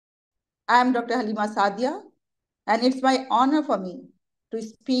I am Dr. Halima Sadia, and it's my honor for me to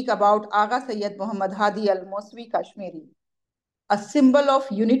speak about Aga Syed Mohammad Hadi Almmousavi Kashmiri, a symbol of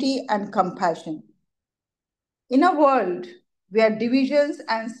unity and compassion. In a world where divisions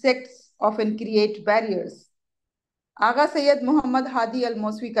and sects often create barriers, Aga Syed Mohammad Hadi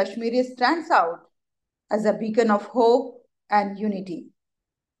Almmousavi Kashmiri stands out as a beacon of hope and unity.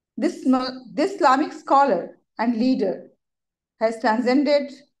 This Islamic scholar and leader has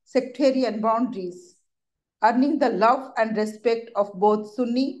transcended sectarian boundaries, earning the love and respect of both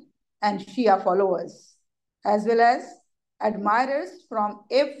Sunni and Shia followers, as well as admirers from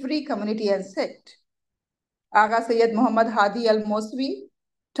every community and sect. Aga Syed Mohammad Hadi Almmousavi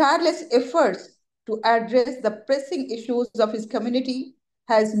tireless efforts to address the pressing issues of his community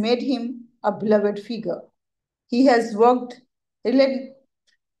has made him a beloved figure. He has worked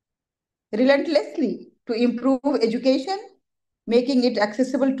relentlessly to improve education, making it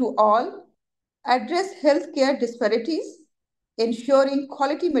accessible to all, address healthcare disparities, ensuring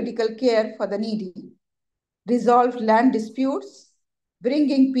quality medical care for the needy, resolve land disputes,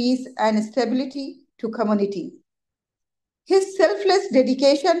 bringing peace and stability to community. His selfless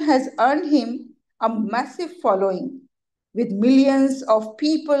dedication has earned him a massive following, with millions of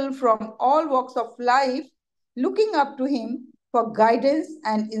people from all walks of life looking up to him for guidance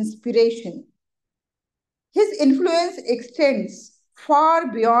and inspiration. His influence extends far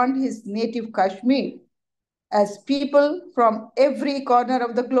beyond his native Kashmir, as people from every corner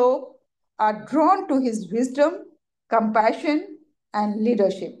of the globe are drawn to his wisdom, compassion, and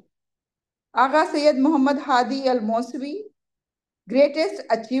leadership. Aga Syed Mohammad Hadi Almmousavi greatest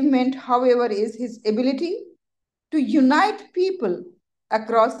achievement, however, is his ability to unite people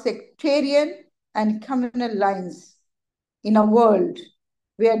across sectarian and communal lines in a world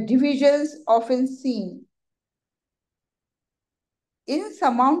where divisions often seem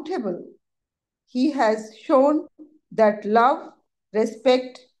insurmountable. He has shown that love,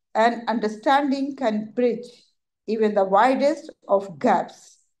 respect, and understanding can bridge even the widest of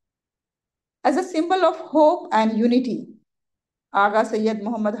gaps. As a symbol of hope and unity, Aga Syed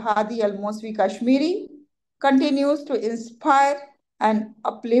Mohammad Hadi Almmousavi Kashmiri continues to inspire and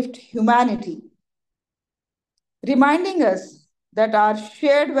uplift humanity, reminding us that our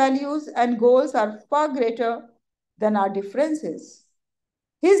shared values and goals are far greater than our differences.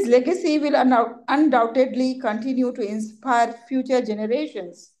 His legacy will undoubtedly continue to inspire future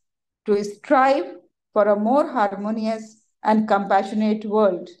generations to strive for a more harmonious and compassionate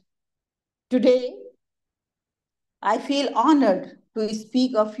world. Today, I feel honored to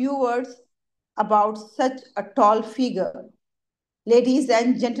speak a few words about such a tall figure. Ladies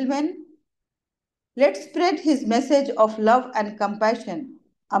and gentlemen, let's spread his message of love and compassion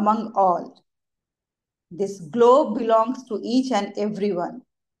among all. This globe belongs to each and everyone,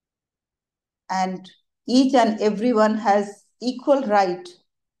 and each and everyone has equal right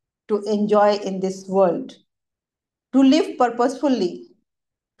to enjoy in this world, to live purposefully,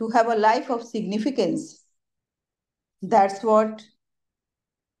 to have a life of significance. That's what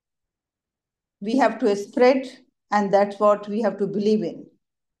we have to spread, and that's what we have to believe in.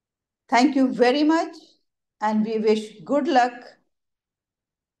 Thank you very much, and we wish good luck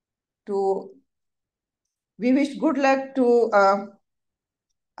to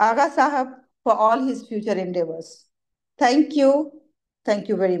Aga Sahab for all his future endeavors. Thank you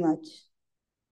very much.